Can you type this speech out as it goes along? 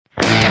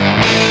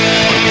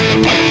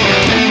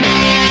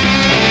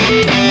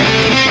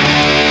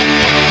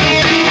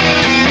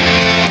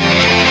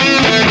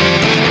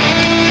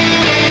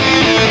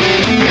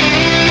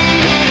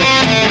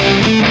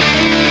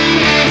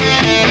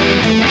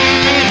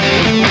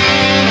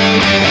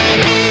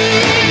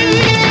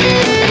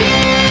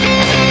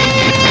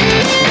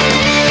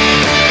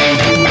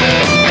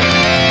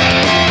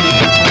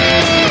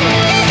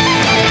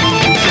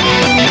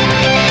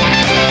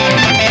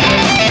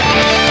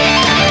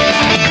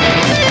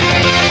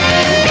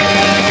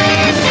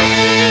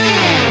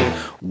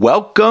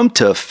Welcome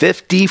to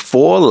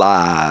 54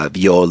 Live,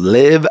 your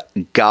LIV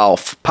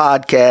Golf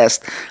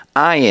podcast.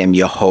 I am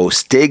your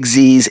host,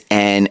 Digsies,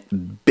 and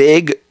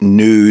big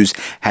news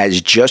has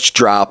just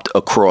dropped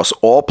across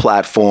all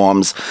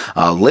platforms.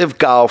 LIV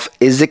Golf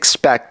is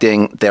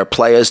expecting their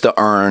players to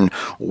earn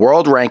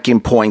world ranking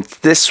points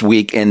this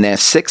week in their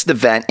sixth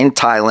event in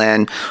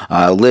Thailand,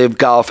 LIV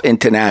Golf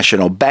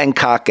International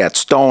Bangkok at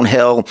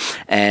Stonehill,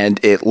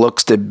 and it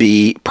looks to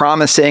be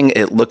promising.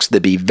 It looks to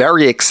be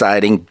very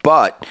exciting,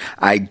 but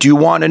I do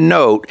want to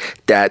note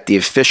that the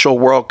official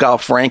World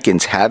Golf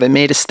Rankings haven't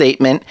made a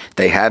statement.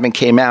 They haven't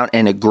came out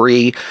and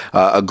agreed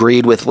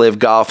with LIV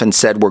Golf and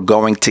said we're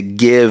going to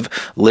give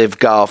LIV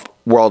Golf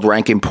world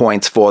ranking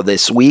points for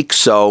this week.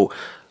 So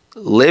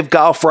LIV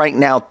Golf right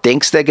now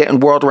thinks they're getting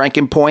world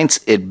ranking points.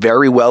 It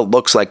very well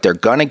looks like they're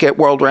going to get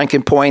world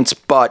ranking points,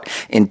 but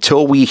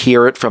until we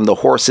hear it from the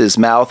horse's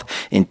mouth,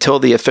 until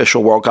the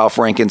official World Golf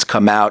Rankings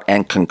come out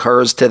and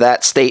concurs to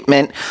that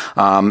statement,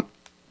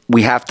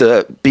 we have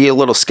to be a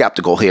little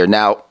skeptical here.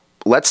 Now,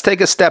 let's take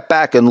a step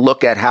back and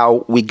look at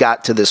how we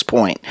got to this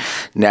point.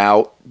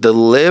 Now, the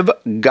LIV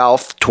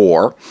Golf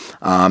Tour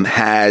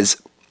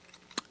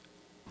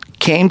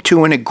came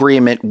to an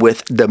agreement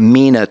with the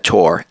MENA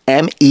Tour,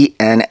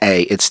 MENA.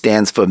 It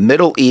stands for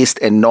Middle East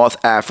and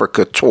North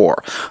Africa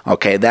Tour.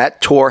 Okay,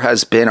 that tour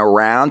has been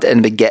around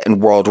and been getting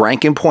world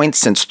ranking points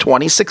since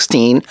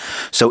 2016.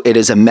 So it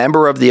is a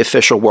member of the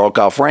official World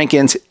Golf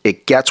Rankings.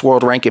 It gets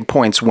world ranking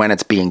points when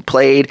it's being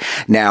played.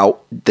 Now,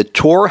 the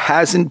tour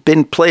hasn't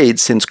been played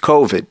since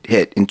COVID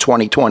hit in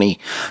 2020.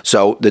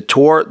 So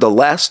the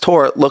last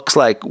tour it looks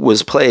like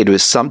was played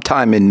was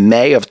sometime in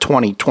May of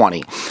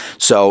 2020.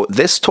 So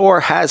this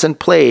tour hasn't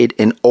played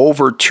in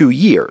over 2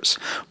 years,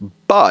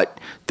 but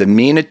the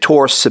MENA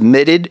Tour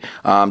submitted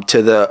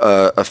to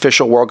the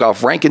official World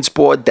Golf Rankings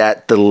board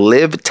that the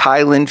LIV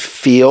Thailand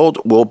field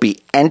will be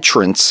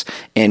entrants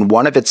in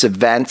one of its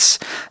events,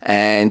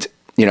 and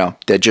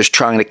they're just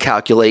trying to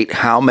calculate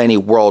how many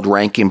world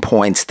ranking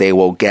points they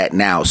will get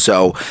now.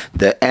 So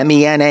the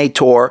MENA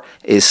Tour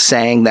is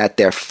saying that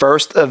their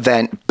first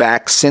event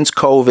back since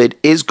COVID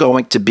is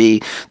going to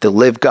be the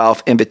LIV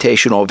Golf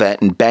Invitational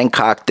event in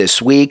Bangkok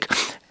this week.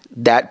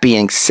 That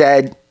being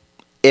said,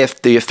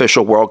 if the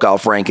official World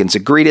Golf Rankings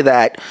agree to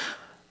that,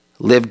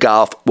 LIV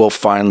Golf will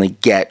finally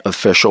get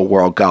official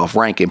World Golf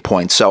Ranking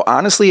points. So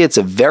honestly, it's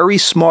a very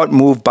smart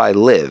move by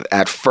LIV.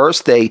 At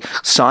first, they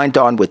signed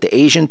on with the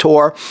Asian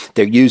Tour.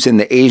 They're using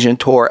the Asian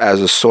Tour as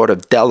a sort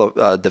of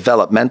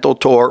developmental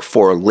tour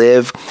for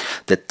LIV.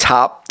 The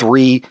top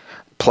three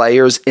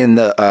players in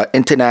the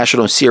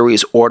International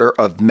Series Order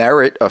of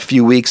Merit a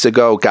few weeks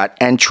ago gained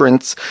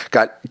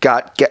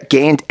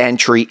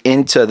entry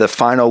into the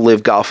final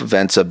LIV Golf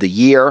events of the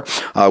year.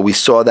 We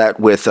saw that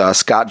with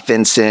Scott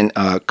Vincent,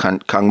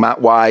 Kang Mat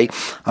Wai,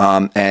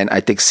 and I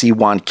think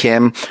Siwon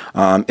Kim,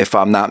 if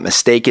I'm not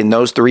mistaken.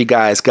 Those three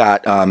guys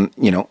got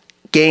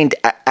gained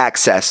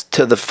access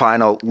to the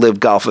final LIV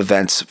Golf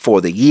events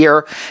for the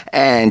year.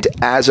 And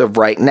as of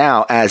right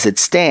now, as it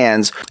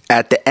stands,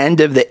 at the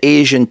end of the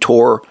Asian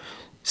Tour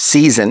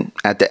season,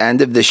 at the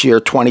end of this year,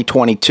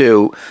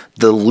 2022,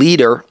 the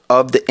leader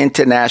of the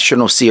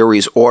International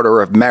Series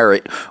Order of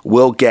Merit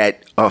will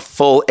get a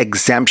full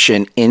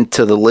exemption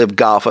into the LIV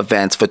Golf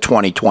events for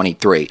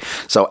 2023.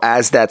 So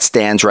as that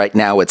stands right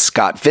now, it's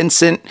Scott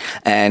Vincent,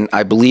 and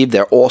I believe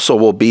there also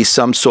will be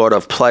some sort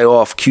of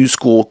playoff Q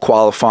School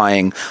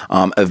qualifying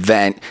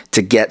event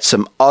to get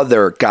some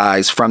other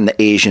guys from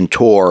the Asian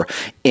Tour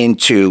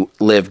into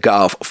LIV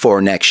Golf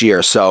for next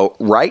year. So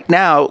right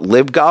now,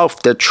 LIV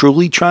Golf, they're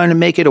truly trying to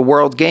make it a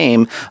world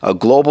game, a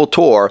global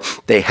tour.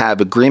 They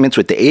have agreements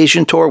with the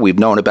Asian Tour. We've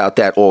known about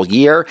that all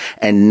year.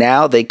 And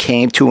now they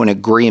came to an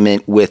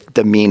agreement with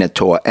the MENA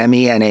Tour,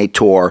 MENA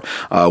Tour,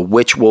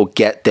 which will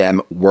get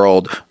them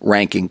world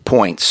ranking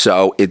points.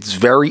 So it's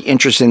very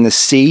interesting to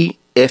see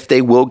if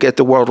they will get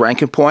the world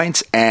ranking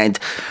points. And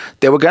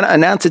they were going to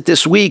announce it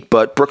this week,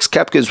 but Brooks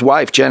Koepka's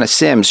wife, Jenna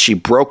Sims, she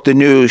broke the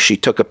news. She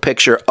took a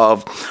picture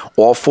of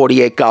all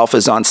 48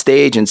 golfers on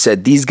stage and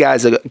said, these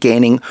guys are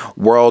gaining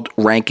world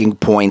ranking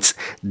points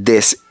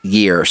this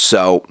year.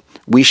 So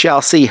we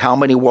shall see how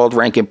many world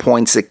ranking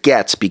points it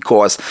gets,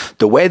 because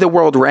the way the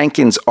world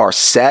rankings are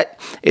set,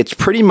 it's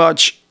pretty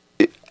much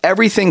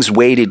everything's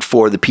weighted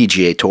for the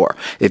PGA Tour.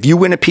 If you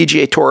win a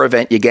PGA Tour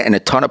event, you're getting a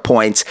ton of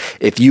points.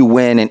 If you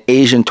win an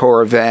Asian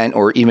Tour event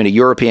or even a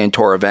European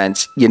Tour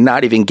event, you're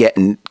not even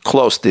getting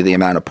close to the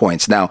amount of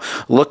points. Now,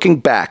 looking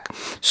back,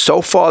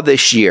 so far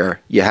this year,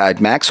 you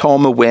had Max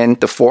Homa win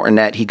the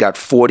Fortinet. He got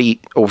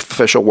 40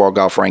 official World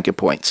Golf Ranking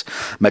points.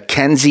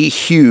 Mackenzie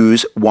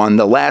Hughes won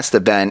the last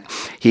event.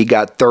 He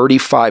got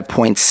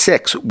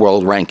 35.6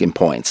 World Ranking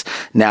points.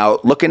 Now,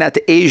 looking at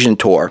the Asian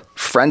Tour,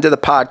 friend of the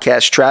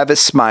podcast,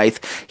 Travis Smythe,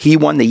 he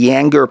won the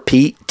Yanger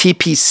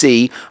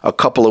TPC a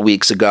couple of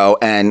weeks ago,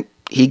 and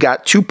he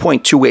got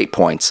 2.28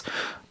 points.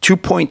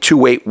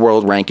 2.28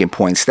 world ranking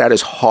points. That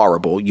is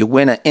horrible. You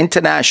win an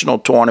international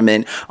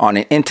tournament on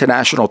an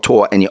international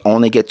tour and you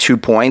only get 2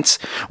 points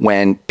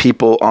when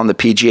people on the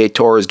PGA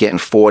Tour is getting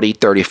 40,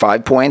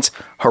 35 points.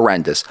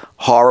 Horrendous.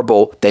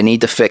 Horrible. They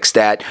need to fix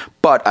that.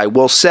 But I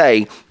will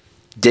say,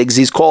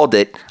 Diggsy's called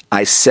it.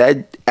 I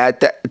said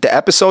at the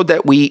episode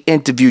that we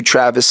interviewed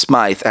Travis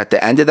Smythe, at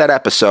the end of that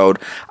episode,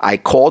 I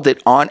called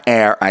it on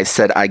air. I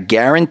said, I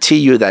guarantee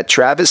you that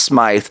Travis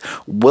Smythe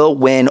will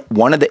win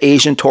one of the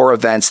Asian Tour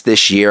events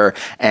this year.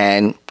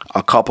 And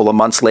a couple of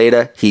months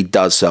later, he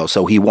does so.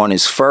 So he won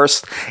his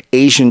first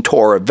Asian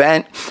Tour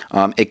event.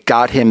 It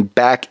got him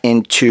back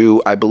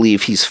into, I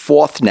believe he's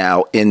fourth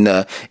now in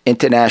the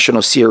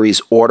International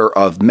Series Order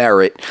of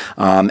Merit.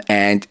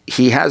 And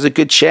he has a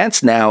good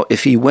chance now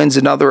if he wins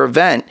another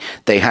event.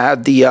 They have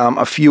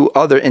a few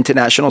other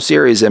international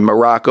series in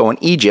Morocco and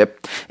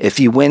Egypt. If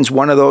he wins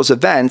one of those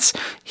events,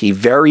 he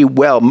very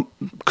well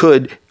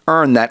could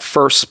earn that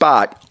first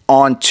spot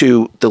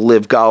onto the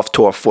LIV Golf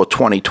Tour for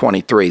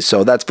 2023.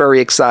 So that's very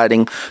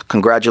exciting.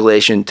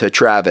 Congratulations to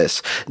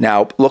Travis.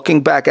 Now,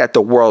 looking back at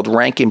the world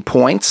ranking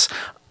points,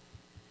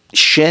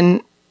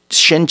 Shin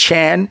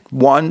Chan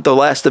won the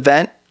last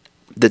event,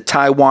 the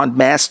Taiwan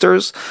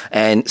Masters,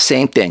 and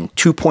same thing,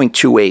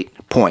 2.28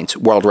 points,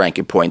 world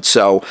ranking points.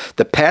 So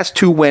the past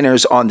two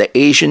winners on the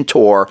Asian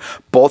Tour,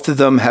 both of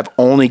them have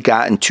only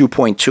gotten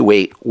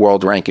 2.28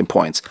 world ranking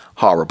points.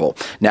 Horrible.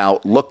 Now,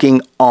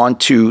 looking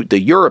onto the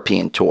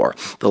European Tour,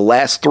 the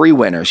last three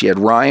winners, you had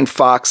Ryan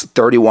Fox,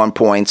 31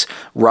 points.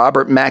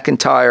 Robert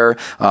McIntyre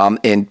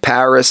in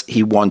Paris,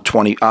 he won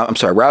Robert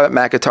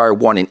McIntyre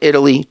won in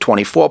Italy,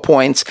 24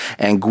 points.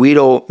 And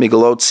Guido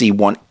Migliozzi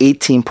won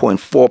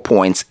 18.4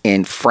 points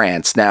in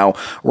France. Now,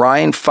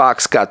 Ryan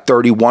Fox got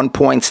 31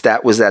 points.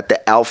 That was at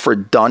the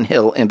Alfred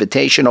Dunhill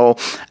Invitational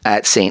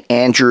at St.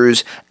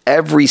 Andrews.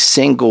 Every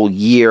single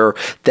year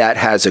that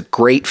has a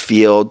great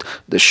field.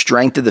 The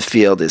strength of the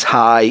field is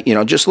high. You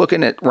know, just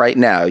looking at right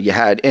now, you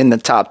had in the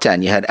top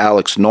 10, you had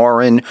Alex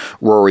Noren,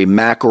 Rory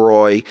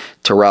McIlroy,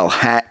 Tyrrell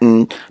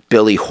Hatton,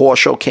 Billy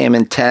Horschel came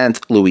in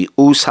 10th, Louis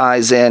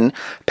Oosthuizen,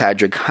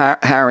 Patrick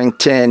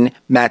Harrington,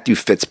 Matthew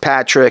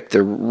Fitzpatrick,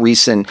 the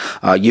recent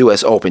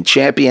U.S. Open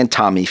champion,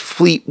 Tommy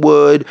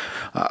Fleetwood,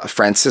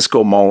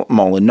 Francisco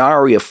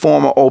Molinari, a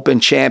former Open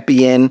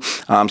champion.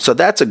 So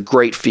that's a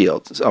great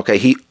field. Okay,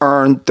 he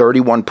earned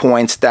 31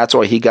 points. That's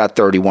why he got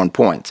 31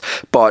 points.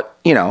 But,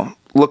 you know,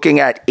 looking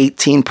at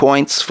 18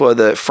 points for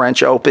the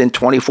French Open,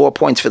 24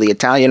 points for the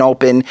Italian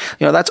Open, you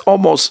know, that's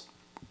almost,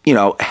 you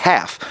know,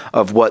 half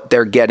of what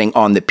they're getting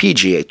on the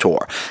PGA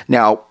Tour.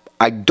 Now,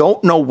 I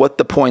don't know what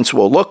the points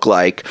will look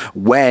like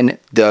when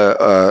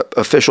the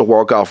official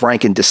World Golf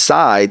Ranking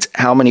decides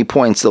how many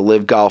points the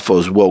LIV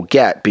golfers will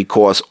get,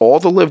 because all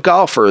the LIV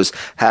golfers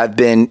have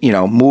been, you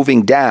know,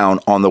 moving down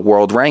on the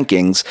world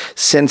rankings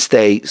since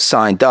they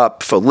signed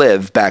up for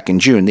LIV back in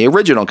June. The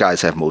original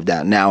guys have moved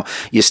down. Now,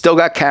 you still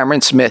got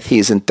Cameron Smith.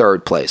 He's in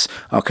third place.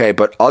 Okay,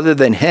 but other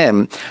than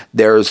him,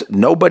 there's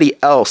nobody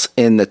else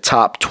in the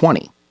top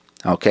 20.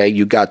 Okay,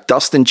 you got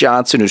Dustin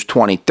Johnson, who's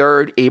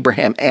 23rd,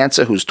 Abraham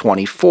Ansah, who's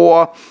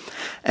 24,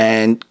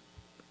 and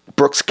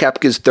Brooks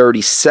Koepka's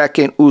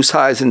 32nd,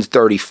 Oosthuizen's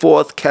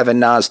 34th, Kevin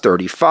Na's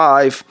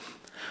 35,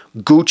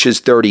 Gooch is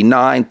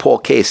 39, Paul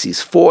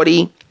Casey's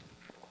 40,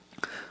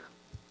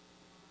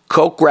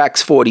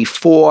 Kokrak's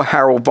 44,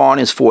 Harold Vaughn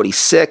is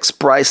 46,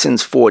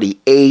 Bryson's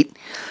 48,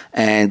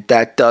 and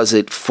that does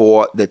it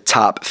for the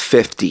top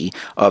 50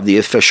 of the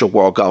official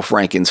World Golf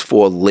Rankings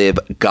for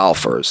LIV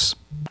golfers.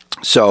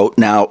 So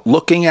now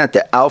looking at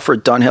the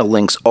Alfred Dunhill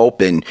Links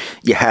Open,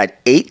 you had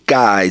 8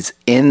 guys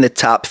in the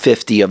top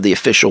 50 of the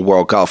official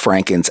World Golf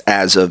Rankings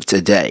as of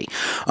today.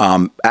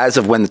 As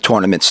of when the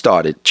tournament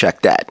started,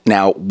 check that.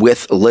 Now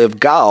with LIV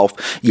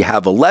Golf, you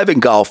have 11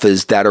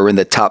 golfers that are in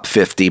the top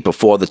 50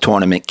 before the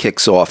tournament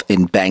kicks off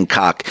in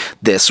Bangkok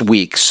this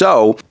week.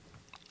 So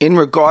in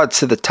regards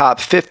to the top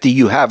 50,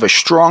 you have a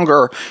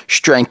stronger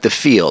strength of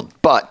field.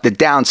 But the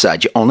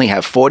downside, you only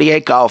have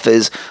 48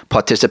 golfers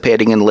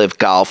participating in LIV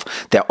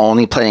Golf. They're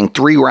only playing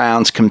 3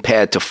 rounds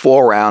compared to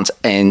 4 rounds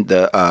in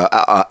the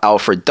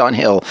Alfred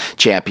Dunhill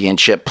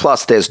Championship.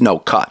 Plus, there's no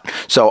cut.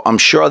 So I'm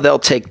sure they'll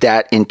take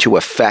that into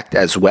effect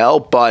as well.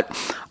 But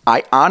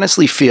I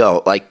honestly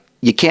feel like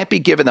you can't be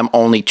giving them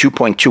only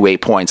 2.28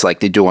 points like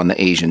they do on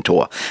the Asian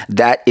Tour.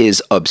 That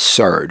is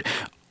absurd.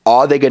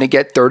 Are they going to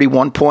get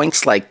 31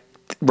 points like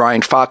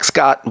Ryan Fox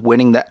got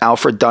winning the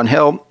Alfred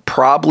Dunhill?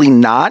 Probably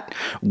not.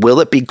 Will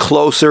it be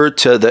closer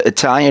to the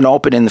Italian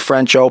Open and the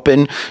French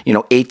Open? You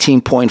know,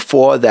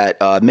 18.4 that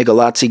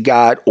Migliozzi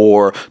got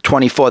or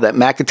 24 that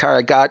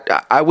McIntyre got?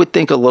 I would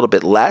think a little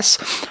bit less.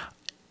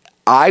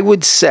 I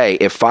would say,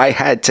 if I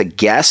had to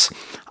guess,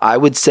 I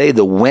would say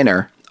the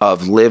winner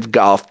of LIV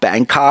Golf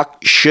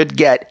Bangkok should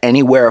get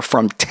anywhere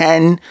from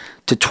 10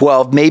 to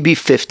 12, maybe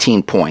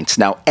 15 points.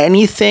 Now,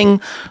 anything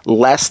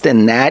less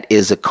than that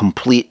is a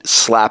complete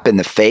slap in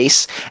the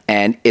face,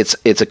 and it's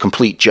a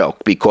complete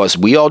joke, because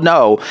we all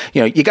know,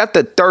 you know, you got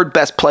the third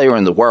best player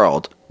in the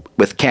world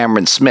with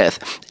Cameron Smith.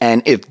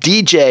 And if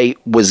DJ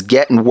was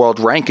getting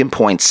world ranking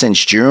points since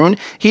June,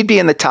 he'd be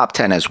in the top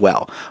 10 as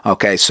well.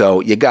 Okay,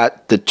 so you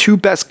got the two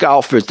best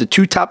golfers, the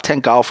two top 10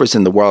 golfers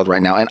in the world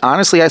right now. And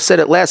honestly, I said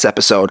it last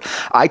episode,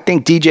 I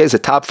think DJ is a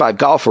top 5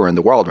 golfer in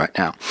the world right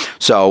now.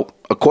 So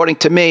according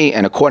to me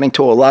and according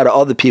to a lot of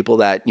other people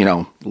that,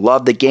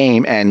 love the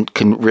game and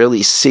can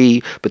really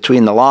see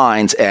between the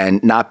lines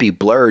and not be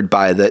blurred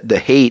by the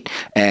hate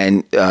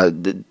and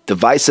the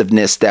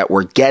divisiveness that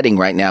we're getting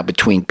right now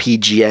between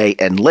PGA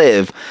and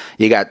LIV,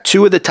 you got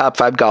two of the top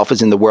 5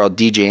 golfers in the world,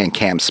 DJ and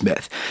Cam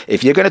Smith.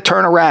 If you're going to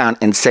turn around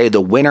and say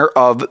the winner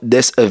of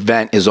this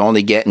event is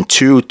only getting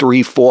 2,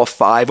 3, 4,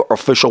 5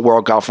 official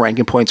world golf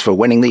ranking points for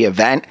winning the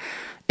event,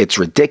 it's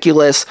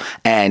ridiculous,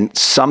 and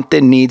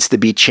something needs to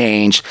be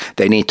changed.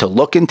 They need to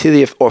look into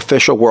the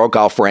official world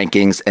golf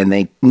rankings, and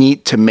they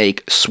need to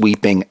make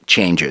sweeping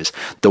changes.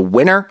 The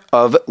winner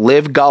of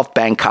LIV Golf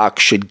Bangkok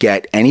should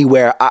get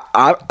anywhere.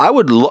 I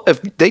would,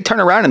 if they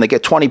turn around and they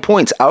get 20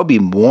 points, I would be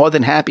more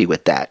than happy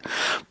with that.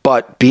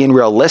 But being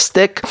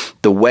realistic,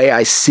 the way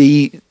I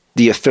see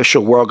the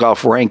official world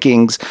golf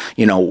rankings,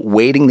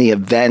 weighting the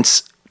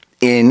events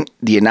in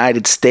the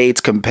United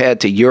States compared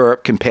to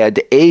Europe, compared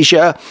to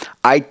Asia,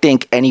 I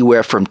think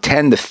anywhere from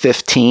 10 to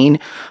 15.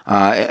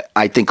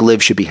 I think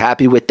LIV should be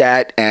happy with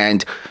that.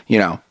 And,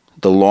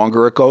 the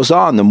longer it goes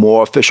on, the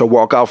more official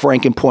world golf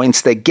ranking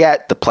points they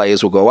get, the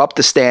players will go up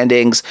the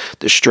standings,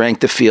 the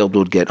strength of field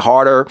will get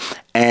harder,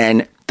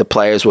 and the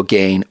players will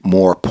gain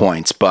more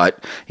points.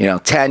 But,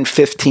 10,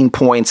 15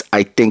 points,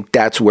 I think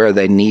that's where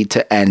they need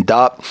to end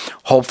up.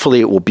 Hopefully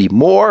it will be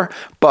more,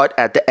 but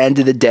at the end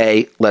of the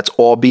day, let's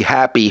all be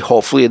happy.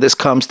 Hopefully this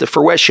comes to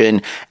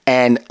fruition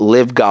and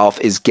LIV Golf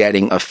is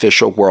getting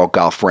official world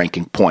golf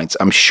ranking points.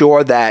 I'm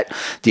sure that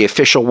the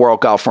official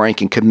world golf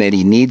ranking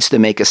committee needs to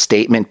make a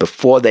statement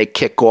before they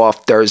kick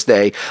off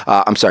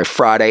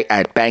Friday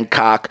at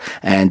Bangkok.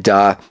 And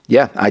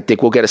I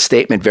think we'll get a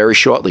statement very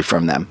shortly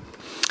from them.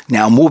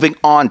 Now, moving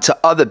on to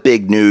other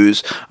big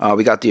news,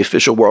 we got the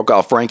official World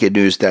Golf Ranking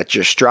news that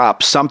just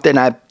dropped, something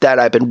that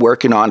I've been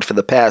working on for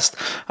the past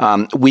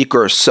week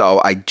or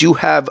so. I do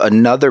have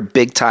another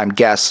big-time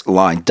guest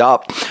lined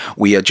up.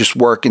 We are just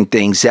working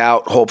things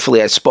out.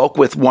 Hopefully, I spoke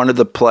with one of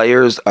the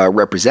players'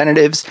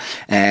 representatives,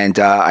 and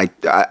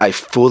I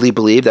fully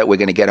believe that we're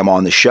going to get him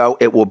on the show.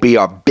 It will be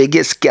our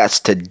biggest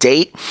guest to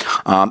date.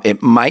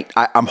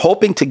 I'm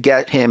hoping to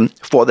get him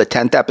for the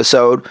 10th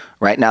episode.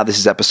 Right now, this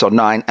is episode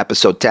 9,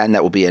 episode 10.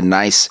 That will be a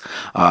nice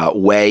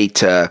way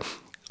to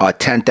our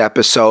 10th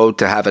episode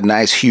to have a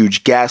nice,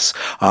 huge guest.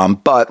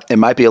 But it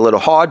might be a little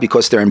hard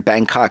because they're in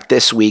Bangkok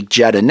this week,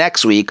 Jeddah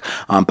next week.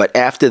 But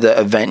after the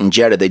event in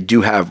Jeddah, they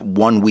do have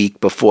 1 week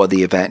before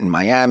the event in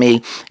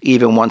Miami.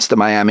 Even once the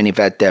Miami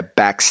event, they're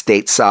back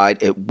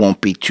stateside. It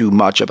won't be too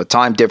much of a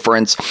time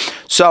difference.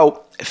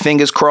 So,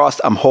 fingers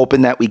crossed, I'm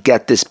hoping that we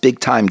get this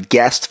big-time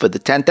guest for the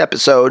 10th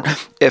episode,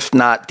 if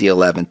not the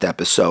 11th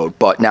episode.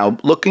 But now,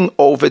 looking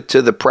over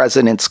to the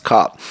President's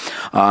Cup,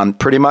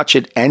 pretty much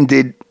it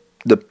ended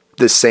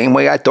the same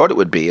way I thought it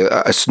would be,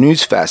 a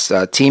snooze fest.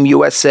 Team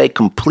USA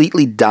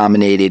completely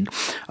dominated.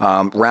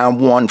 Round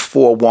 1,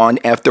 4-1.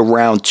 After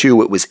round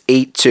 2, it was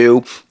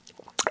 8-2.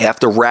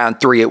 After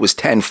round 3, it was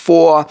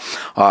 10-4.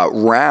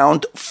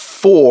 Round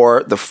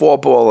 4, the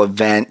 4-ball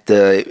event,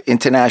 the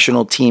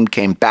international team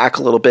came back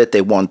a little bit.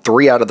 They won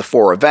 3 out of the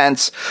 4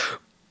 events.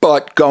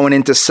 But going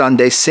into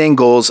Sunday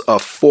singles, a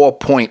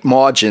 4-point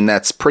margin,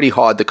 that's pretty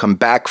hard to come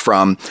back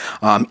from,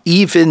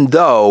 even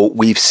though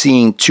we've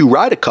seen 2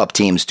 Ryder Cup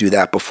teams do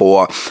that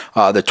before.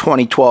 The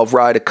 2012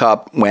 Ryder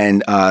Cup,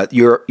 when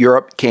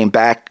Europe came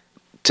back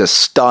to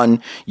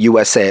stun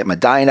USA at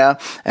Medina,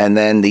 and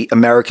then the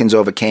Americans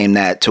overcame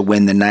that to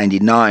win the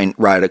 99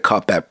 Ryder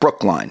Cup at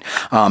Brookline.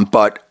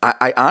 But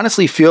I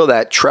honestly feel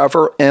that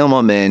Trevor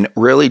Immelman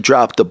really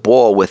dropped the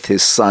ball with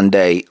his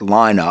Sunday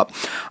lineup.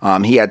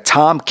 He had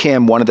Tom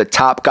Kim, one of the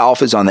top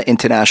golfers on the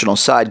international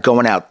side,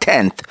 going out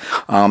 10th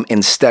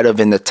instead of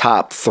in the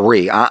top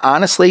 3.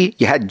 Honestly,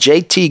 you had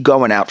JT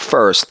going out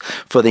first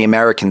for the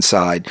American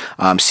side.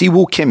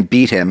 Siwoo Kim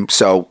beat him,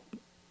 so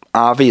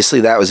obviously,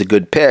 that was a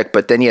good pick,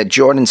 but then you had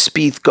Jordan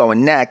Spieth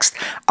going next.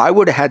 I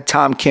would have had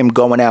Tom Kim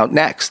going out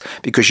next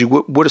because you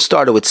would have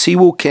started with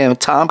Siwoo Kim,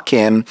 Tom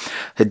Kim,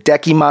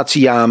 Hideki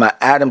Matsuyama,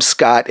 Adam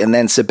Scott, and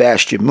then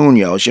Sebastian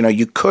Munoz.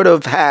 You could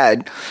have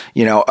had,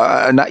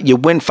 you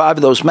win 5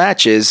 of those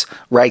matches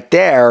right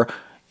there.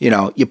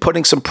 You're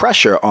putting some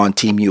pressure on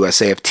Team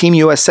USA. If Team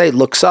USA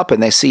looks up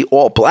and they see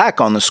all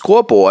black on the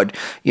scoreboard,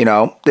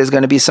 there's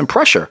going to be some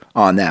pressure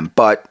on them.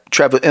 But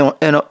Trevor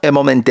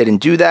Immelman didn't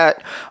do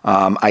that.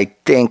 I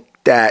think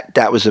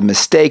that was a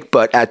mistake.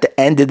 But at the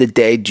end of the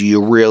day, do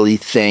you really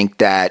think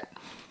that,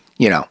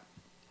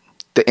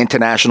 the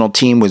international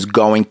team was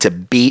going to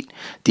beat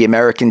the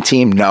American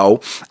team?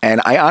 No.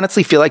 And I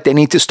honestly feel like they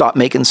need to start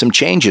making some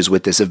changes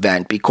with this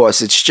event,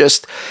 because it's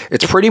just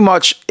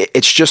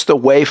a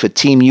way for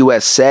Team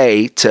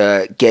USA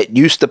to get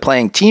used to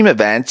playing team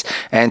events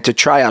and to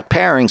try out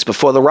pairings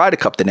before the Ryder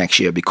Cup the next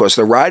year, because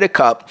the Ryder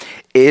Cup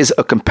is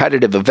a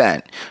competitive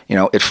event.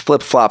 It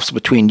flip-flops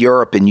between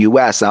Europe and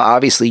US. Now,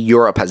 obviously,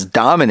 Europe has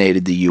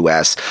dominated the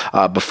US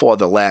before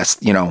the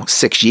last,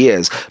 6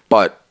 years,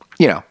 but,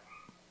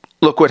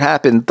 look what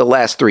happened the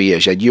last 3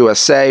 years. You had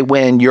USA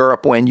win,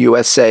 Europe win,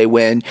 USA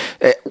win.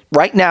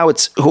 Right now,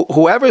 it's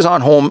whoever's on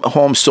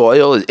home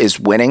soil is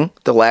winning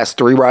the last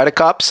 3 Ryder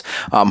Cups.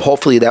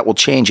 Hopefully, that will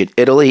change in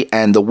Italy.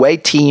 And the way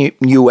Team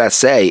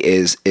USA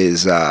is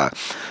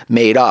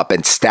made up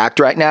and stacked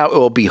right now, it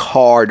will be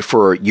hard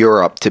for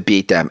Europe to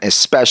beat them,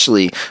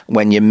 especially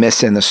when you're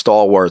missing the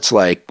stalwarts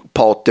like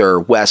Poulter,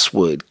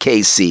 Westwood,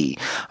 Casey,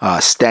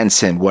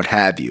 Stenson, what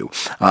have you.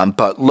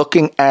 But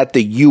looking at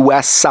the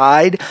U.S.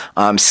 side,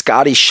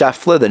 Scotty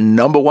Scheffler, the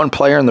number 1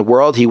 player in the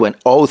world, he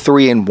went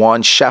 0-3-1.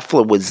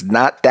 Scheffler was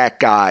not that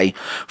guy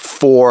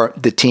for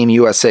the Team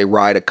USA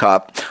Ryder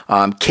Cup.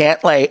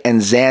 Cantlay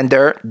and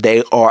Xander,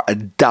 they are a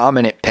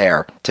dominant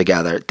pair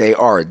together. They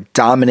are a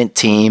dominant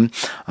team.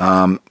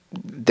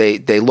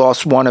 They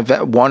lost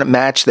one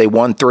match. They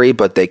won 3,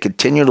 but they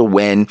continue to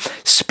win.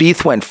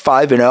 Spieth went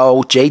 5-0.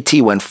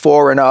 JT went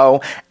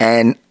 4-0,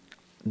 and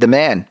the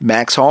man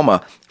Max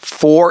Homa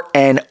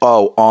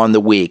 4-0 on the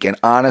week. And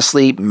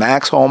honestly,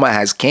 Max Homa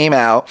has came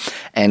out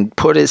and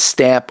put his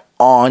stamp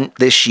on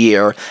this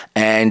year,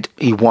 and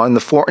he won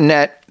the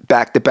Fortinet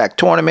back-to-back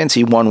tournaments.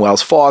 He won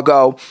Wells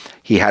Fargo.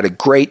 He had a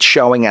great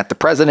showing at the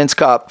President's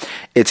Cup.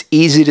 It's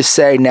easy to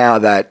say now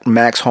that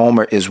Max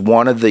Homa is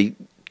one of the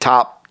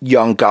top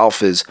young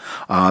golfers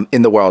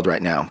in the world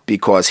right now,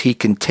 because he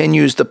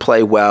continues to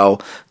play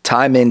well,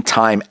 time in,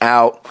 time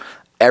out.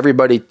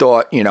 Everybody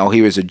thought,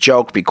 he was a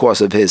joke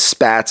because of his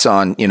spats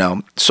on,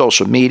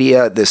 social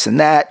media, this and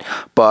that.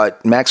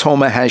 But Max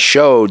Homa has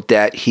showed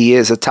that he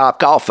is a top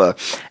golfer,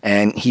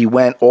 and he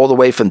went all the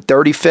way from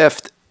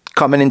 35th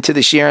coming into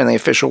this year in the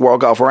official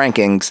World Golf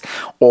Rankings,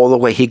 all the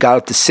way he got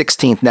up to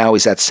 16th. Now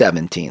he's at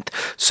 17th.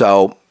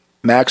 So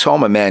Max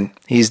Homa, man,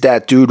 he's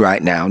that dude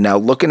right now. Now,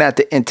 looking at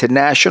the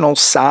international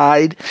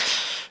side,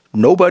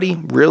 nobody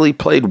really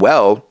played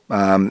well.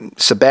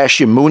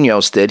 Sebastian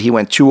Munoz did. He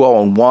went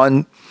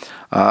 2-0-1.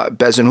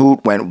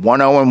 Bezenhout went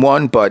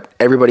 1-0-1, but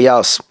everybody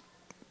else,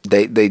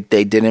 they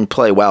didn't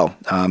play well.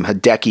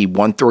 Hideki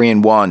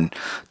 1-3-1.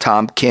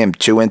 Tom Kim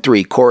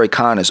 2-3. Corey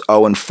Connors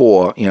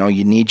 0-4.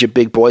 You need your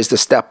big boys to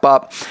step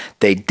up.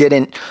 They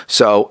didn't.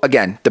 So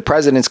again, the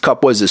President's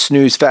Cup was a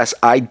snooze fest.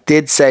 I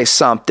did say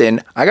something.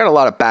 I got a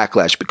lot of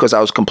backlash because I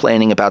was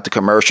complaining about the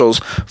commercials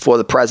for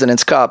the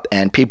President's Cup,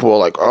 and people were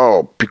like,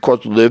 "Oh,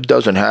 because LIV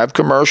doesn't have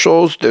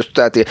commercials." This,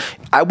 that, the.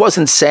 I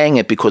wasn't saying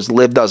it because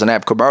LIV doesn't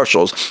have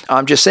commercials.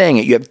 I'm just saying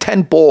it. You have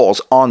 10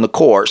 balls on the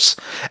course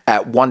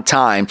at one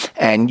time,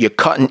 and you're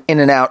cutting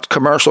in and out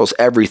commercials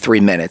every 3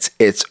 minutes.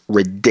 It's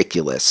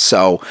ridiculous.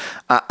 So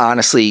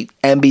honestly,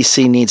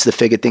 NBC needs to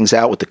figure things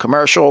out with the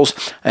commercials.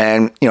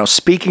 And,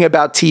 speaking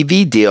about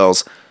TV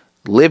deals,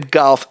 LIV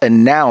Golf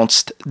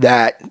announced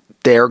that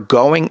they're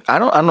going, I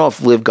don't know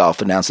if LIV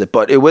Golf announced it,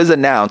 but it was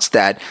announced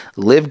that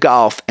LIV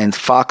Golf and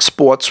Fox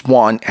Sports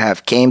 1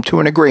 have came to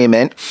an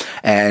agreement,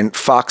 and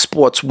Fox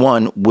Sports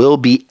 1 will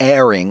be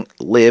airing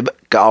LIV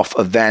Golf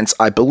events,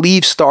 I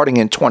believe, starting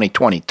in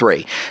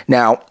 2023.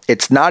 Now,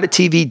 it's not a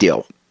TV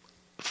deal.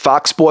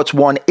 Fox Sports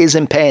 1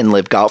 isn't paying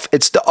LIV Golf.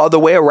 It's the other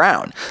way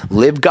around.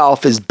 LIV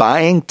Golf is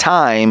buying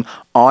time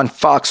on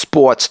Fox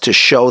Sports to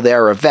show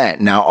their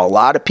event. Now, a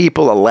lot of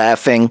people are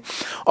laughing.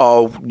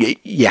 Oh,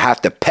 you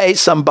have to pay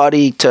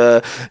somebody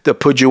to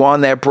put you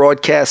on their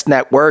broadcast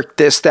network,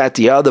 this, that,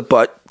 the other.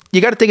 But you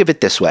got to think of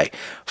it this way.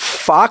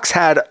 Fox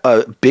had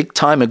a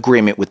big-time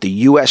agreement with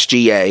the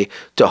USGA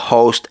to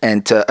host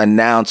and to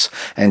announce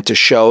and to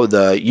show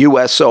the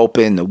U.S.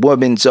 Open, the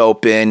Women's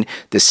Open,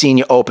 the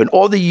Senior Open,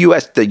 all the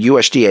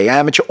USGA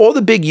Amateur, all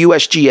the big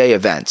USGA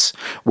events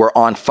were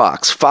on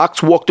Fox.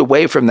 Fox walked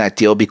away from that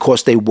deal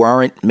because they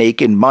weren't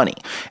making money.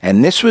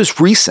 And this was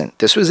recent.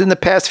 This was in the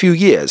past few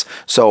years.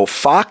 So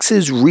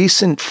Fox's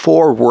recent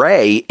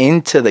foray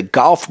into the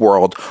golf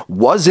world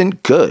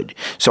wasn't good.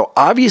 So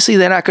obviously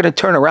they're not going to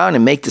turn around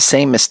and make the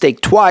same mistake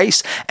twice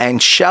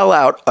and shell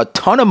out a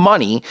ton of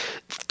money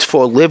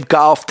for LIV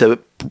Golf to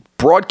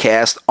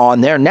broadcast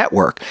on their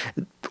network.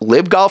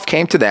 LIV Golf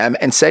came to them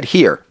and said,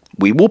 here,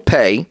 we will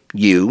pay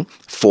you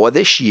for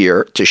this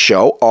year to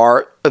show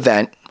our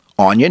event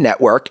on your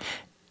network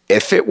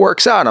if it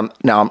works out.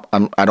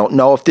 I don't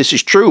know if this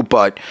is true,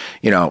 but,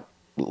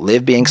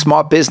 LIV being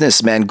smart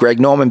businessman, Greg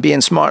Norman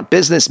being smart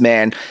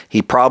businessman,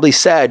 he probably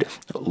said,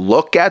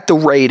 look at the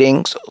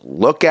ratings,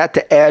 look at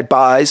the ad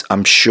buys.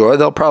 I'm sure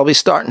they'll probably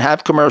start and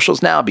have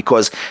commercials now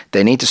because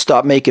they need to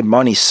start making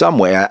money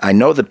somewhere. I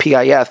know the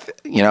PIF,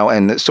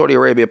 and the Saudi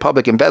Arabia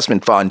Public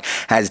Investment Fund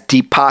has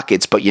deep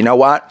pockets, but you know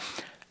what?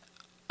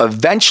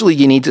 Eventually,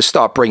 you need to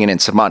start bringing in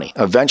some money.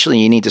 Eventually,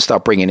 you need to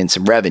start bringing in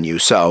some revenue.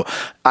 So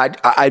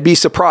I'd be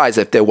surprised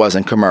if there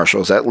wasn't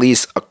commercials, at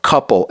least a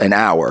couple an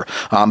hour.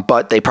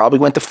 But they probably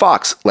went to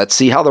Fox. Let's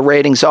see how the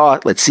ratings are.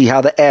 Let's see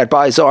how the ad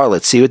buys are.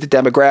 Let's see what the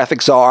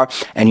demographics are.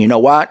 And you know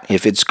what?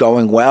 If it's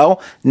going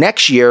well,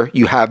 next year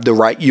you'll have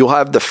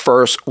the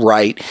first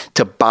right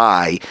to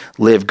buy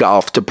LIV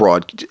Golf to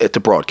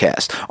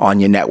broadcast on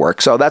your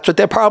network. So that's what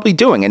they're probably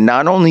doing. And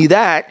not only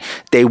that,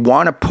 they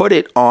want to put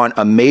it on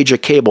a major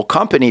cable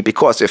company,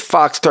 because if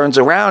Fox turns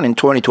around in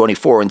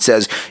 2024 and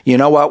says, you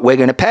know what, we're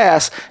going to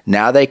pass,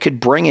 now they could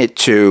bring it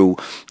to,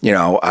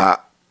 I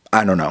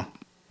don't know,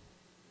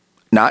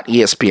 not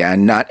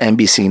ESPN, not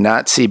NBC,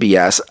 not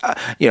CBS.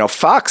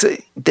 Fox,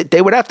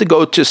 they would have to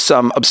go to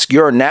some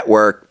obscure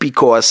network,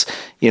 because,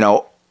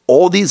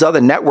 all these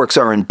other networks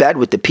are in bed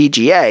with the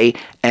PGA,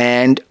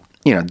 and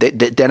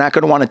they're not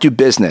going to want to do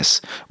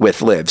business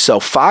with LIV. So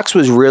Fox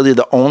was really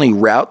the only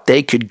route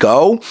they could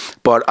go,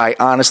 but I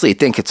honestly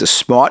think it's a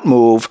smart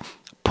move.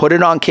 Put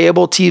it on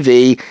cable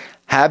TV,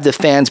 have the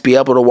fans be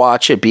able to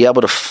watch it, be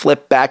able to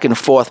flip back and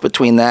forth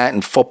between that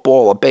and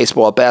football or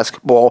baseball or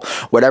basketball,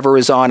 whatever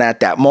is on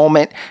at that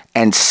moment,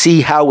 and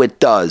see how it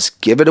does.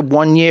 Give it a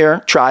 1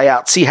 year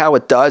tryout, see how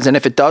it does. And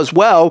if it does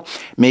well,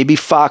 maybe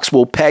Fox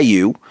will pay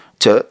you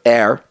to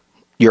air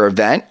your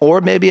event,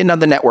 or maybe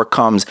another network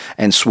comes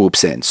and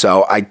swoops in.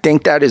 So I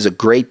think that is a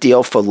great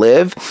deal for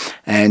LIV,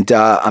 and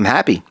I'm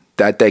happy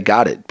that they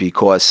got it,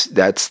 because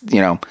that's,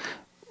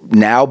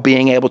 now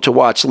being able to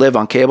watch LIV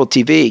on cable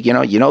TV,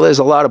 there's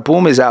a lot of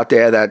boomers out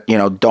there that,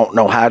 don't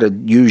know how to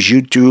use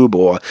YouTube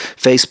or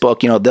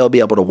Facebook. They'll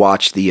be able to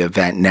watch the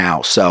event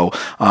now. So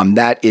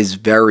that is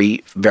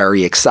very,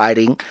 very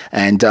exciting.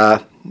 And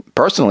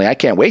personally, I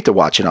can't wait to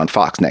watch it on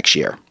Fox next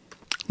year.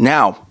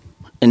 Now,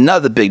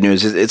 another big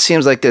news. It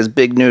seems like there's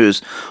big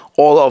news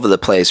all over the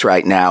place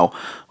right now.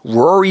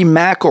 Rory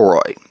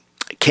McIlroy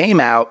came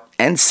out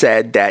and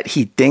said that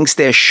he thinks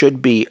there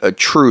should be a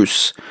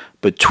truce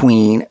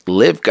between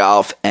LIV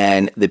Golf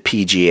and the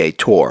PGA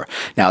Tour.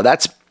 Now,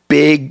 that's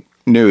big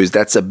news.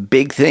 That's a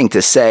big thing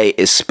to say,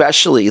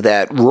 especially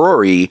that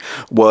Rory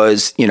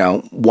was,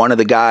 one of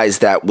the guys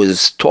that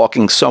was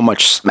talking so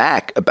much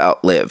smack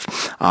about LIV.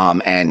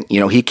 And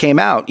he came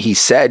out, he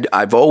said,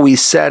 I've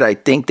always said, I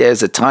think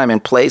there's a time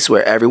and place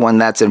where everyone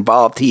that's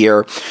involved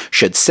here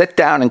should sit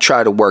down and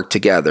try to work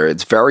together.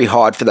 It's very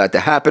hard for that to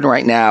happen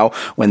right now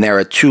when there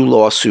are 2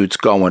 lawsuits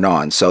going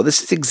on. So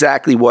this is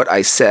exactly what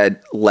I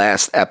said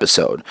last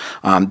episode.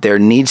 There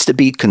needs to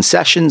be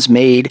concessions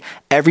made.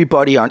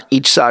 Everybody on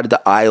each side of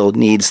the aisle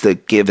needs to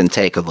give and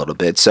take a little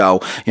bit.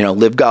 So,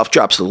 LIV Golf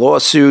drops the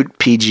lawsuit.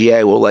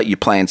 PGA will let you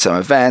play in some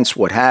events,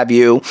 what have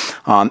you.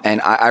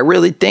 And I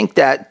really think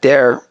that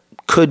there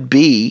could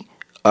be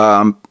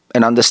an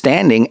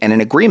understanding and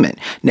an agreement.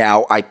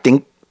 Now, I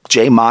think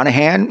Jay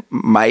Monahan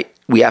might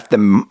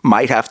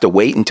have to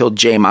wait until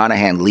Jay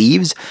Monahan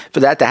leaves for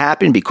that to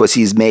happen, because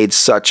he's made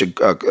such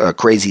a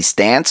crazy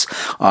stance.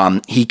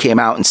 He came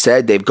out and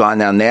said they've gone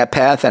down their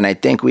path, and I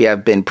think we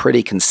have been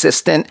pretty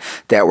consistent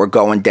that we're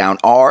going down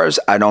ours.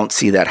 I don't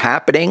see that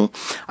happening.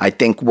 I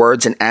think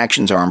words and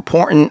actions are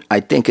important. I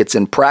think it's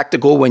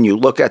impractical when you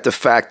look at the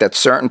fact that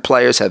certain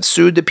players have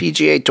sued the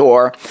PGA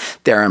Tour.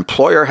 Their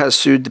employer has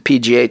sued the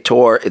PGA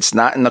Tour. It's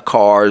not in the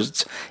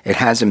cards. It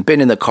hasn't been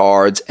in the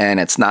cards, and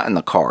it's not in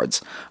the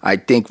cards. I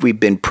think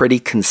we've been pretty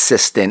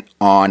consistent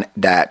on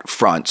that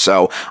front.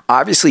 So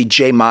obviously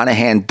Jay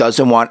Monahan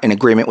doesn't want an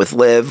agreement with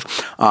LIV.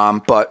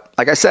 But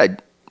like I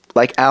said,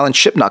 like Alan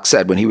Shipnuck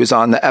said when he was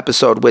on the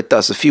episode with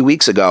us a few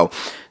weeks ago,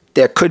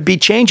 there could be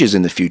changes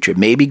in the future.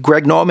 Maybe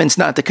Greg Norman's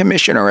not the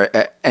commissioner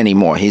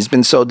anymore. He's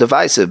been so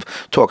divisive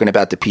talking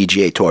about the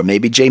PGA Tour.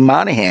 Maybe Jay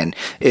Monahan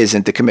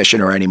isn't the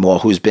commissioner anymore,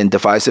 who's been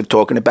divisive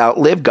talking about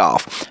LIV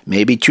Golf.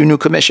 Maybe 2 new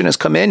commissioners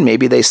come in.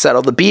 Maybe they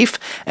settle the beef,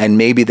 and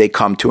maybe they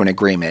come to an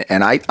agreement.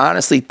 And I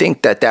honestly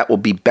think that will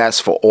be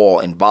best for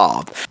all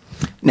involved.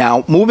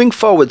 Now, moving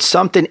forward,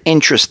 something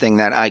interesting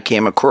that I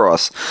came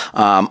across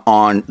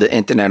on the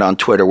internet, on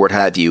Twitter, what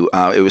have you.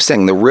 It was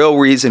saying the real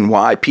reason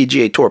why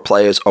PGA Tour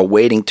players are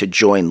waiting to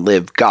join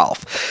LIV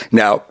Golf.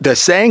 Now, they're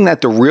saying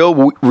that the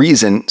real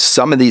reason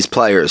some of these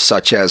players,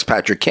 such as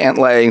Patrick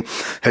Cantlay,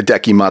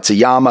 Hideki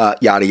Matsuyama,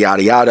 yada,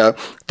 yada, yada,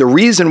 the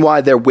reason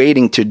why they're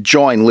waiting to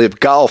join LIV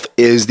Golf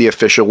is the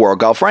official World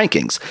Golf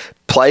Rankings.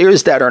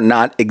 Players that are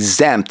not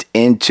exempt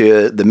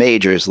into the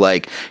majors,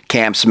 like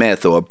Cam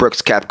Smith or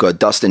Brooks Koepka,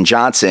 Dustin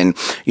Johnson,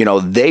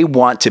 they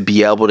want to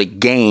be able to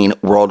gain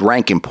world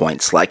ranking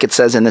points. Like it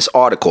says in this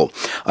article,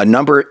 a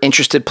number of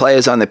interested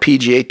players on the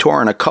PGA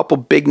Tour, and a couple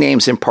big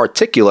names in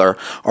particular,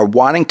 are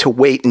wanting to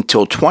wait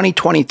until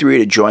 2023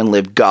 to join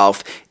LIV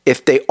Golf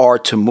if they are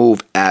to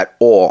move at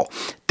all.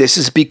 This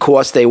is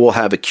because they will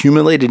have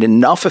accumulated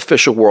enough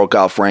official World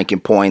Golf Ranking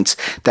points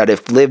that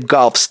if LIV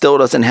Golf still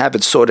doesn't have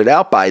it sorted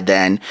out by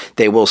then,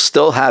 they will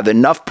still have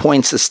enough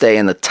points to stay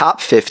in the top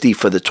 50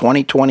 for the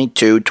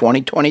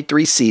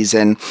 2022-2023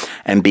 season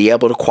and be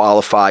able to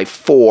qualify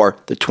for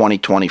the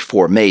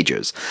 2024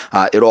 majors.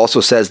 It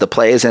also says the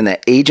players and their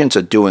agents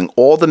are doing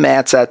all the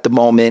maths at the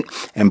moment,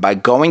 and by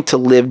going to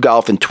LIV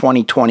Golf in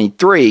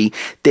 2023,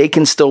 they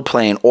can still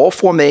play in all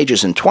 4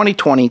 majors in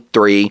 2020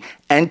 2023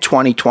 and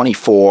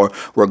 2024,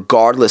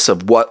 regardless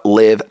of what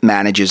LIV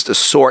manages to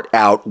sort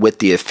out with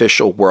the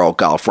official World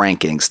Golf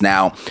Rankings.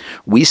 Now,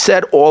 we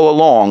said all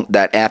along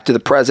that after the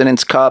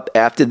President's Cup,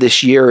 after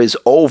this year is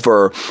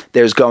over,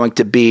 there's going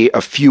to be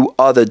a few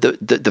other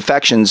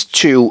defections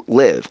to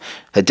LIV.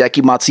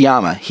 Hideki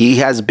Matsuyama, he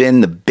has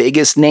been the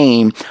biggest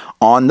name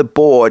on the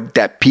board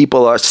that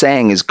people are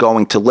saying is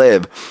going to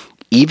LIV.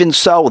 Even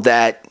so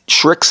that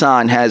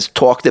Srixon has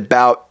talked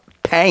about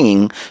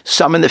paying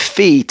some of the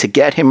fee to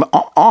get him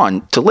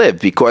on to LIV,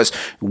 because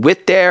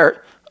with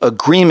their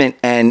agreement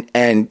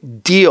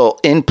and deal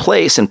in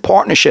place and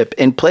partnership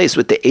in place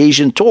with the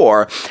Asian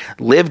Tour,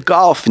 LIV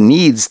Golf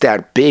needs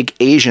that big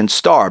Asian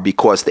star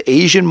because the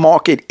Asian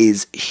market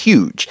is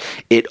huge.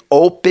 It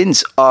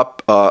opens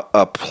up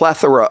a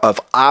plethora of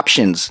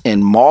options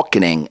in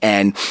marketing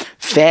and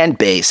fan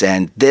base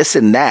and this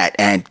and that,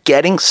 and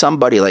getting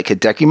somebody like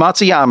Hideki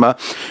Matsuyama,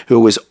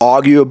 who is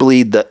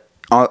arguably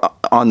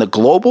on the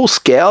global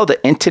scale,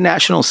 the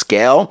international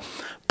scale,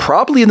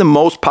 probably the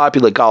most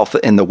popular golfer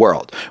in the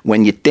world.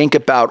 When you think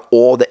about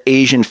all the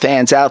Asian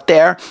fans out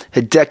there,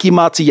 Hideki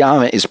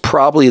Matsuyama is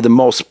probably the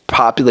most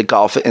popular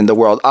golfer in the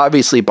world,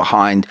 obviously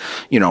behind,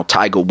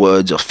 Tiger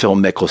Woods or Phil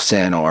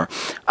Mickelson, or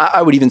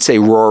I would even say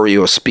Rory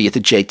or Spieth or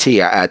JT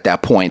at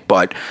that point.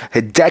 But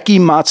Hideki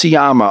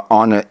Matsuyama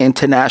on an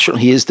international,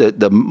 he is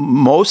the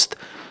most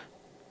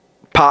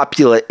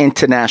popular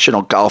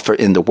international golfer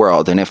in the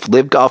world. And if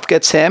LIV Golf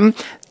gets him,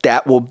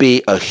 that will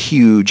be a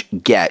huge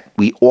get.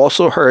 We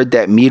also heard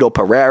that Mito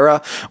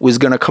Pereira was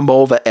going to come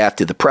over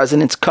after the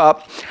President's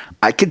Cup.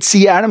 I could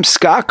see Adam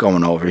Scott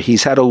going over.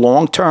 He's had a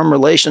long-term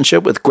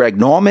relationship with Greg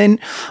Norman.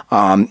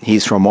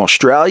 He's from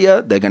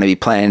Australia. They're going to be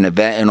playing an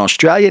event in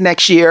Australia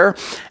next year.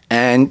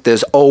 And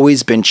there's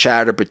always been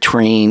chatter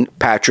between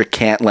Patrick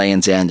Cantlay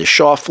and Xander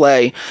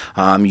Schauffele.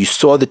 You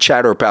saw the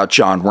chatter about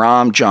John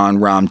Rahm. John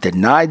Rahm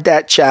denied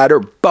that chatter,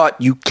 but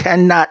you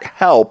cannot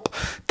help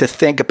to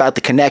think about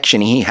the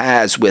connection he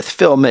has with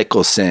Phil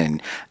Mickelson,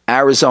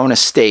 Arizona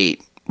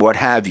State, what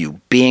have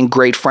you, being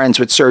great friends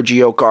with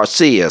Sergio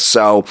Garcia.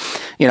 So,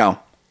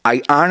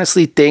 I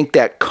honestly think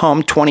that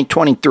come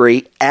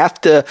 2023,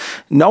 after,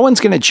 no one's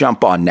going to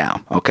jump on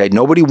now, okay?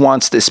 Nobody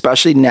wants to,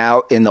 especially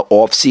now in the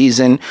off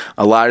season.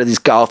 A lot of these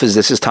golfers,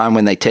 this is time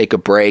when they take a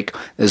break.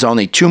 There's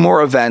only 2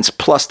 more events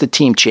plus the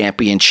team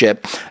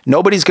championship.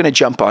 Nobody's going to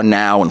jump on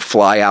now and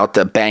fly out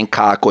to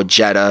Bangkok or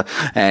Jeddah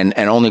and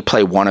only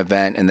play one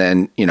event and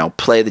then,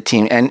 play the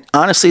team. And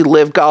honestly,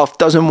 LIV Golf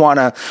doesn't want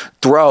to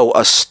throw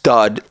a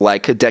stud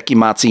like Hideki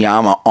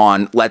Matsuyama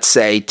on, let's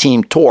say,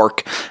 Team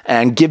Torque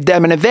and give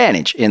them an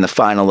advantage in the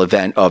final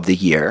event of the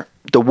year.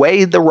 The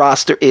way the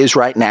roster is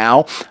right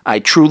now, I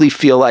truly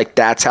feel like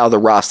that's how the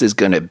roster is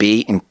going to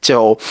be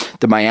until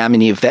the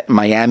Miami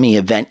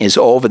event is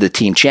over, the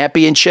team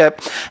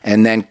championship.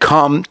 And then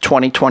come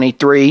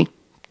 2023,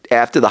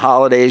 after the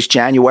holidays,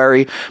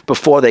 January,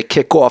 before they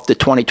kick off the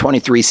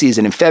 2023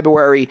 season in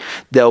February,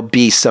 there'll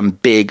be some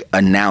big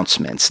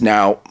announcements.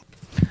 Now,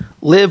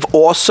 LIV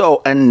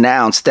also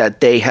announced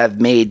that they have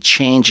made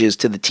changes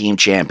to the team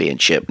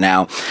championship.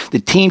 Now, the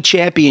team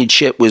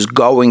championship was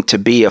going to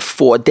be a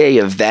 4-day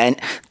event.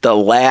 The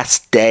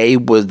last day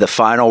was the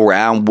final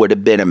round, would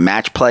have been a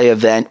match play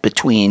event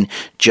between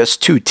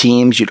just 2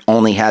 teams. You'd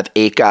only have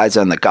 8 guys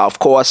on the golf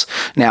course.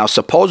 Now,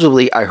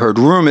 supposedly, I heard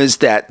rumors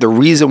that the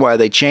reason why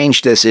they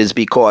changed this is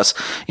because,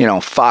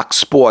 Fox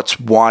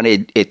Sports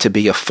wanted it to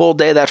be a full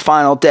day that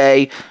final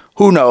day.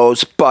 Who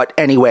knows? But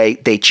anyway,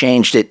 they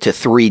changed it to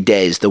 3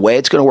 days. The way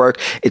it's going to work,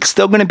 it's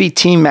still going to be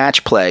team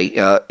match play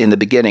in the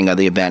beginning of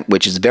the event,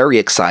 which is very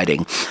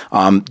exciting.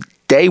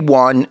 Day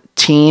 1,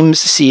 teams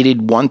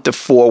seeded 1 to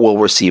 4 will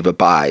receive a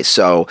bye.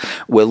 So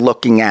we're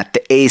looking at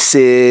the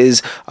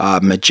Aces,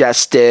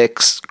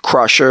 Majestics,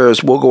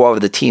 Crushers. We'll go over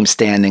the team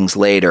standings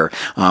later.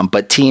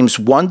 But teams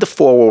 1 to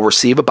 4 will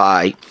receive a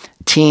bye.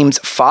 Teams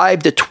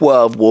 5 to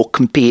 12 will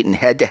compete in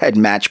head-to-head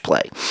match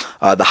play.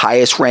 The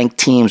highest-ranked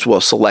teams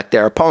will select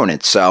their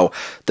opponents. So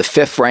the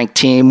 5th-ranked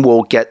team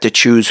will get to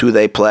choose who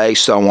they play,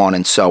 so on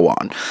and so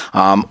on.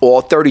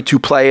 All 32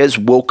 players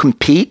will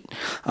compete.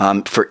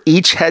 For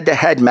each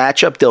head-to-head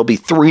matchup, there'll be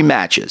 3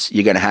 matches.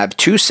 You're going to have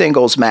 2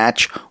 singles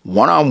match,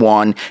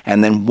 1-on-1,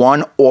 and then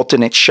 1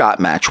 alternate shot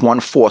match, 1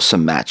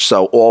 foursome match.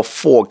 So all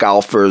 4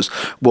 golfers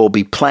will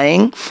be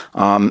playing.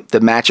 The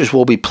matches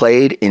will be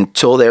played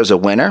until there's a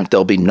winner.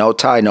 There'll be no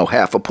tie, no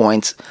half a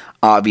points,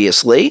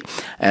 obviously.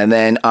 And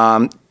then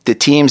the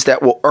teams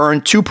that will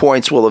earn 2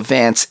 points will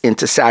advance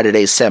into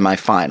Saturday's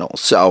semifinals.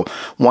 So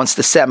once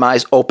the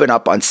semis open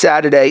up on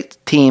Saturday,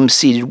 teams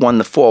seeded 1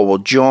 to 4 will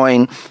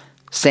join.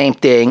 Same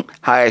thing,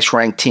 highest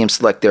ranked teams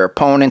select their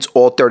opponents.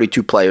 All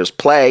 32 players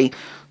play.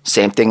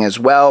 Same thing as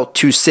well.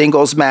 2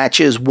 singles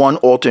matches, 1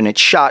 alternate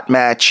shot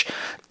match,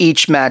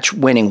 each match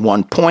winning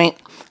 1 point.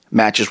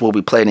 Matches will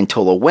be played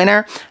until a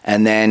winner,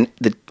 and then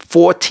the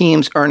 4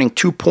 teams earning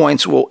 2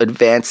 points will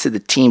advance to the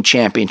team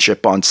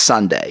championship on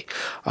Sunday.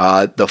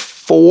 The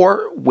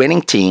 4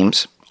 winning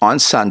teams on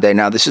Sunday,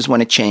 now this is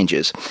when it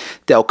changes,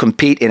 they'll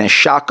compete in a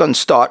shotgun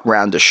start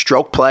round of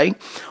stroke play.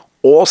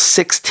 All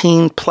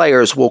 16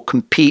 players will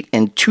compete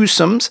in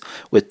twosomes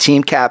with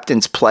team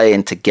captains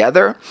playing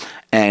together,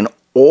 and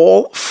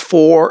all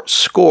 4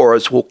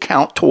 scores will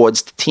count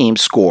towards the team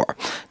score.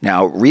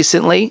 Now,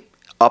 recently,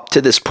 up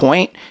to this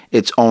point,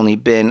 it's only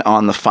been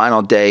on the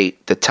final day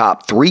the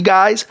top 3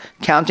 guys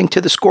counting to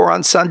the score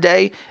on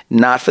Sunday,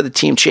 not for the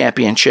team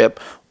championship.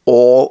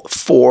 All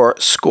 4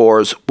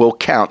 scores will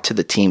count to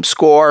the team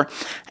score.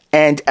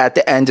 And at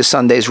the end of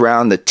Sunday's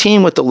round, the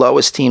team with the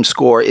lowest team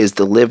score is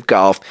the LIV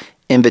Golf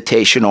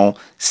Invitational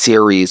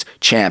Series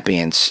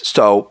champions.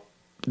 So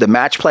the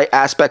match play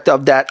aspect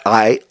of that,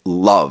 I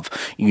love.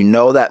 You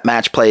know that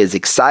match play is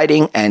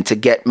exciting, and to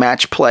get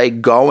match play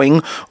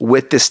going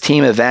with this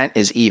team event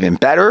is even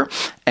better.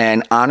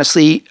 And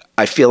honestly,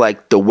 I feel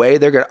like the way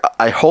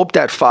I hope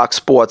that Fox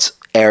Sports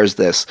airs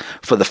this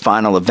for the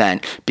final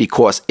event,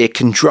 because it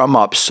can drum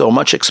up so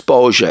much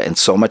exposure and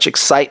so much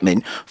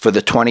excitement for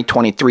the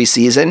 2023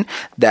 season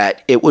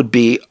that it would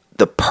be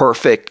the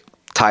perfect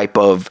type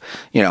of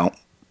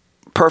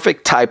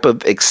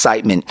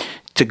excitement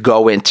to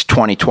go into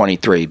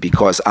 2023,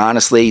 because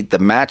honestly, the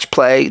match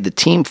play, the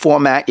team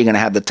format, you're going to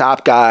have the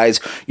top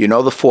guys.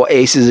 The 4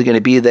 aces are going to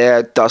be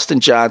there. Dustin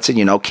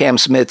Johnson, Cam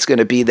Smith's going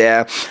to be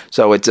there.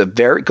 So it's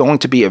going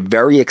to be a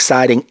very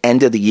exciting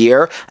end of the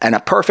year, and a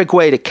perfect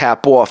way to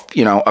cap off,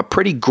 a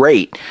pretty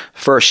great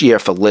first year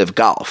for LIV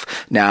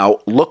Golf. Now,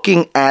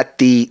 looking at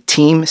the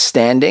team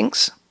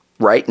standings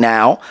right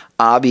now,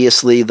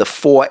 obviously, the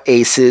 4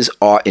 aces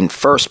are in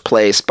first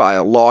place by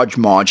a large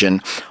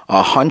margin,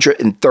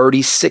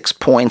 136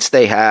 points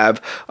they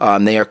have.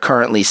 They are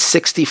currently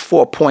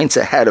 64 points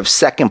ahead of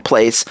second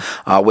place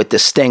with the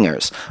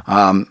Stingers.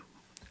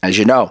 As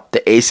you know,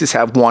 the aces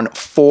have won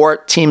 4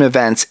 team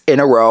events in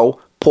a row: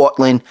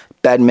 Portland,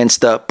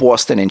 Bedminster,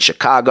 Boston, and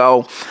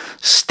Chicago.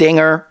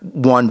 Stinger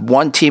won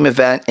 1 team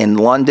event in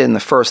London,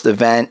 the first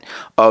event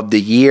of the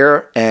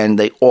year, and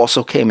they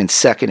also came in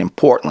second in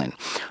Portland.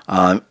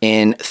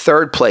 In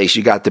third place,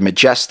 you got the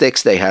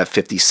Majestics. They have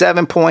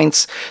 57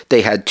 points.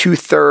 They had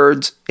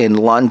 2/3 in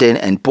London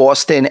and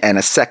Boston, and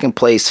a second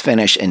place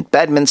finish in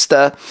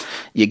Bedminster.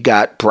 You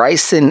got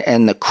Bryson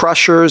and the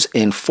Crushers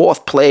in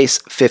fourth place,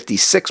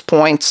 56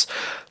 points.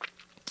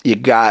 You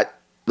got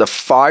the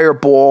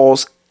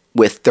Fireballs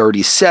with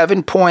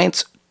 37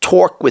 points,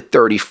 Torque with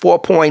 34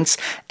 points,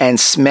 and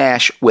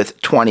Smash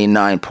with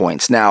 29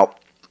 points. Now,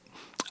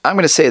 I'm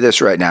going to say this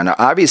right now. Now,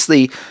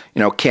 obviously,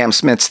 Cam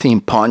Smith's team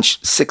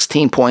punched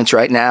 16 points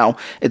right now.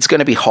 It's going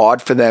to be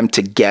hard for them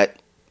to get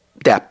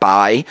that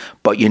bye,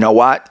 but you know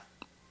what?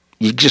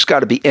 You just got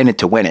to be in it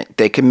to win it.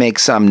 They can make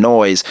some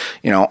noise,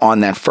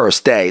 on that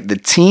first day. The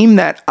team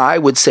that I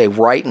would say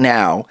right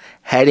now,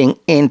 heading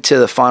into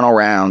the final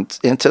round,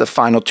 into the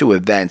final 2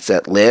 events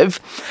at LIV,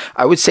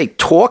 I would say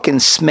Torque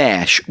and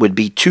Smash would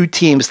be 2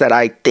 teams that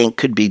I think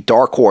could be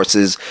dark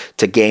horses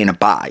to gain a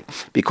bye.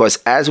 Because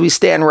as we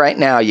stand right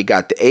now, you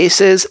got the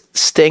Aces,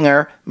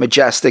 Stinger,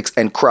 Majestics,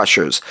 and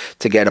Crushers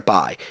to get a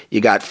bye.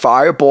 You got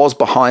Fireballs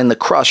behind the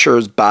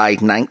Crushers by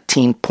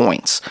 19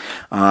 points.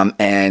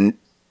 And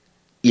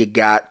you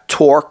got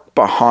Torque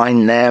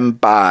behind them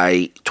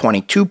by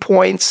 22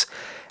 points,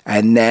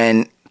 and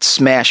then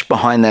Smash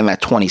behind them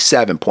at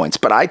 27 points.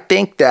 But I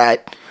think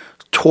that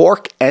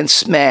Torque and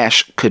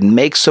Smash could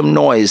make some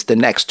noise the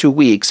next 2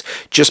 weeks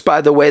just by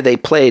the way they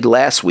played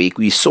last week.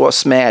 We saw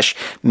Smash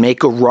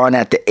make a run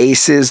at the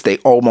Aces. They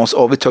almost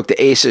overtook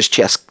the Aces.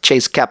 Chase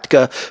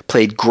Koepka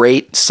played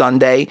great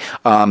Sunday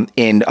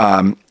in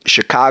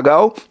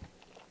Chicago.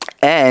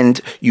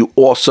 And you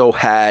also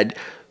had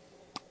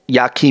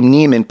Joaquim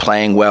Niemann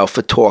playing well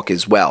for Torque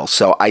as well.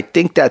 So I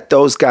think that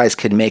those guys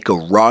can make a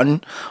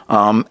run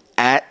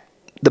at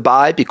the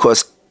bye,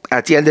 because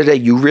at the end of the day,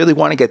 you really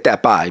want to get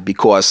that bye,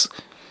 because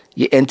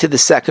you enter the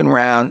second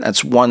round.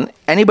 That's one.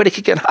 Anybody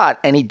could get hot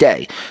any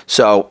day.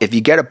 So if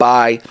you get a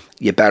bye,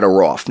 you're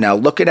better off. Now,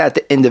 looking at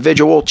the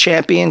individual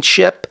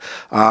championship,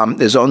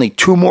 there's only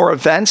 2 more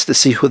events to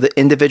see who the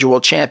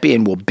individual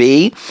champion will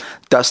be.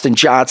 Dustin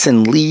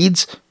Johnson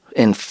leads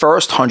in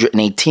first,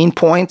 118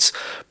 points.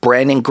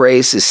 Brandon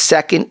Grace is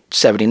second,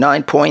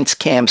 79 points.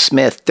 Cam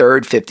Smith,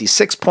 third,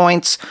 56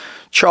 points.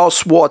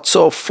 Charles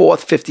Schwartzel,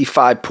 fourth,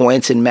 55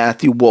 points. And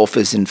Matthew Wolf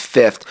is in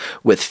fifth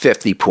with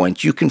 50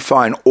 points. You can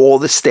find all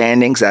the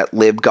standings at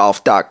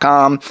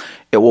livegolf.com.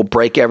 It will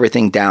break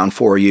everything down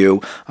for you.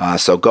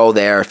 So go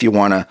there if you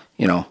want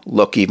to,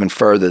 look even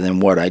further than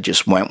what I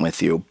just went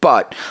with you.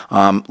 But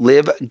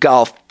LIV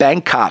Golf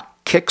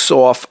Bangkok kicks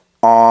off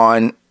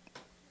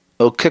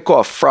It'll kick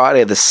off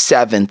Friday the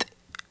 7th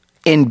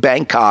in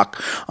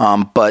Bangkok,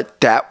 but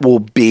that will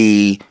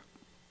be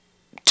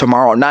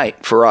tomorrow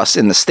night for us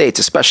in the States,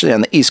 especially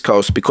on the East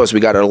Coast, because we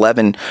got an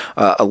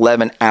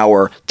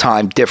 11-hour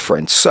time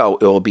difference. So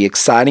it will be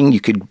exciting. You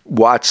could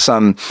watch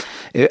some.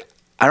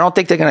 I don't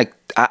think they're going to.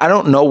 I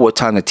don't know what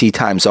time the tee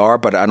times are,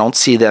 but I don't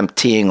see them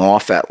teeing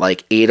off at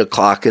like 8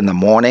 o'clock in the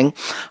morning.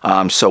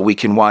 So we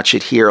can watch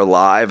it here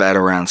live at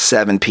around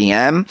 7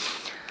 p.m.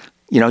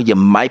 You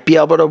might be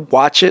able to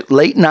watch it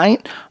late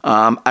night.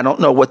 I don't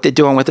know what they're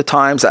doing with the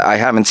times. I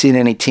haven't seen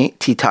any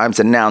tee times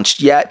announced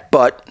yet,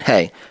 but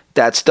hey,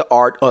 That's the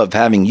art of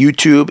having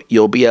YouTube.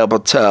 You'll be able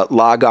to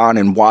log on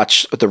and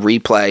watch the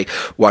replay,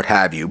 what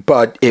have you.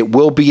 But it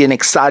will be an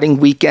exciting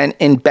weekend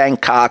in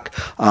Bangkok.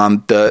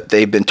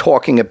 They've been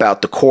talking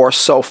about the course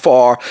so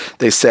far.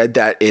 They said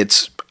that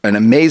it's an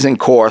amazing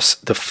course.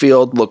 The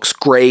field looks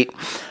great.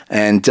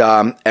 And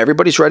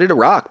everybody's ready to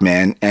rock,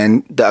 man.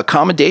 And the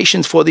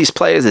accommodations for these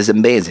players is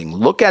amazing.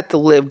 Look at the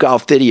LIV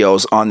Golf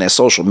videos on their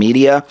social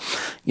media.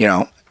 You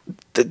know,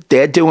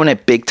 they're doing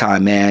it big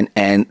time, man.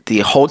 And the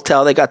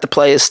hotel they got the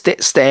players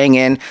staying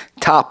in,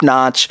 top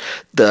notch.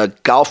 The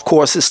golf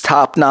course is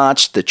top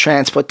notch. The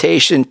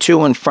transportation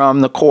to and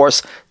from the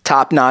course,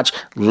 top notch.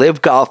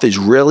 LIV Golf is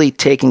really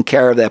taking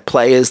care of their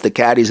players, the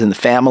caddies and the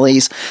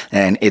families.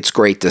 And it's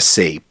great to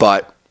see.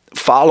 But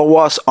follow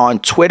us on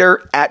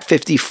Twitter at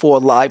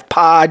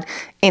 54LivePod,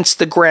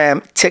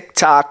 Instagram,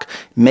 TikTok.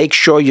 Make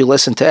sure you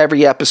listen to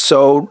every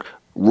episode.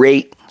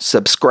 Rate,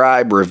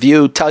 subscribe,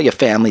 review, tell your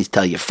families,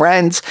 tell your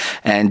friends,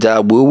 and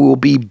we will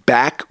be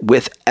back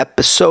with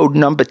episode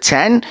number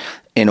 10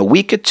 in a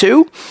week or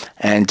two.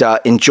 And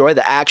enjoy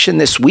the action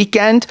this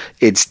weekend.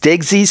 It's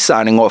Diggsy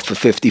signing off for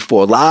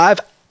 54 Live.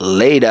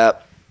 Later.